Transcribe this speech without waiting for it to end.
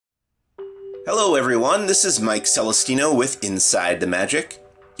Hello everyone, this is Mike Celestino with Inside the Magic.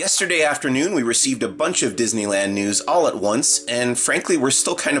 Yesterday afternoon we received a bunch of Disneyland news all at once, and frankly we're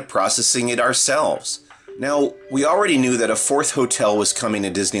still kind of processing it ourselves. Now, we already knew that a fourth hotel was coming to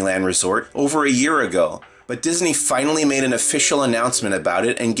Disneyland Resort over a year ago, but Disney finally made an official announcement about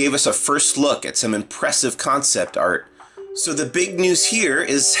it and gave us a first look at some impressive concept art. So the big news here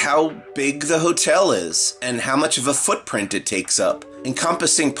is how big the hotel is, and how much of a footprint it takes up,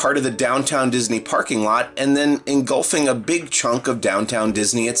 encompassing part of the downtown Disney parking lot and then engulfing a big chunk of downtown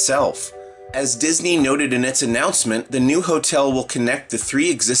Disney itself. As Disney noted in its announcement, the new hotel will connect the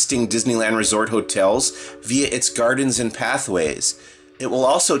three existing Disneyland Resort hotels via its gardens and pathways. It will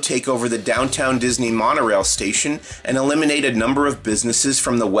also take over the downtown Disney monorail station and eliminate a number of businesses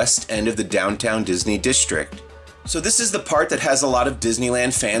from the west end of the downtown Disney district. So this is the part that has a lot of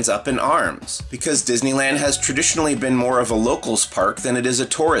Disneyland fans up in arms, because Disneyland has traditionally been more of a locals park than it is a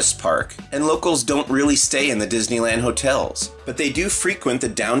tourist park, and locals don't really stay in the Disneyland hotels, but they do frequent the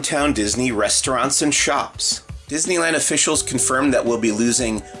downtown Disney restaurants and shops. Disneyland officials confirmed that we'll be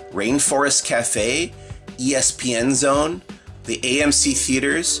losing Rainforest Cafe, ESPN Zone, the AMC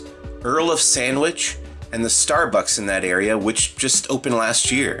Theatres, Earl of Sandwich, and the Starbucks in that area, which just opened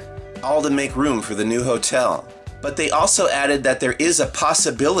last year, all to make room for the new hotel. But they also added that there is a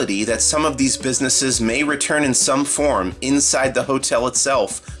possibility that some of these businesses may return in some form inside the hotel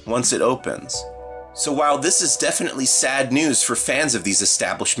itself once it opens. So while this is definitely sad news for fans of these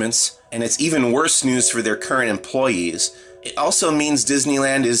establishments, and it's even worse news for their current employees, it also means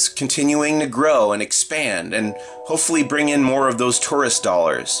Disneyland is continuing to grow and expand and hopefully bring in more of those tourist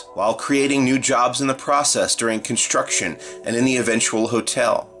dollars, while creating new jobs in the process during construction and in the eventual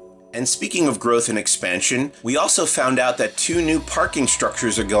hotel. And speaking of growth and expansion, we also found out that 2 new parking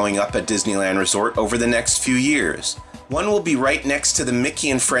structures are going up at Disneyland Resort over the next few years. One will be right next to the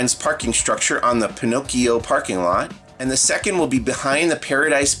Mickey and Friends parking structure on the Pinocchio parking lot, and the second will be behind the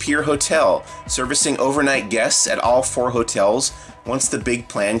Paradise Pier Hotel, servicing overnight guests at all 4 hotels once the big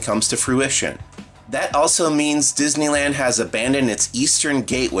plan comes to fruition. That also means Disneyland has abandoned its Eastern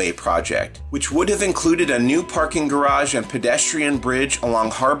Gateway project, which would have included a new parking garage and pedestrian bridge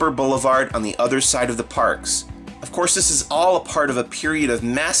along Harbor Boulevard on the other side of the parks. Of course, this is all a part of a period of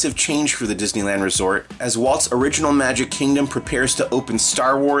massive change for the Disneyland Resort, as Walt's original Magic Kingdom prepares to open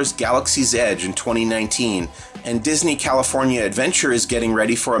Star Wars Galaxy's Edge in 2019, and Disney California Adventure is getting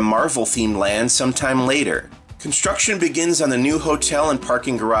ready for a Marvel-themed land sometime later. Construction begins on the new hotel and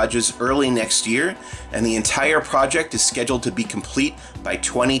parking garages early next year, and the entire project is scheduled to be complete by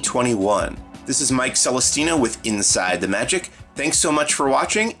 2021. This is Mike Celestino with Inside the Magic. Thanks so much for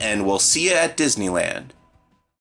watching, and we'll see you at Disneyland.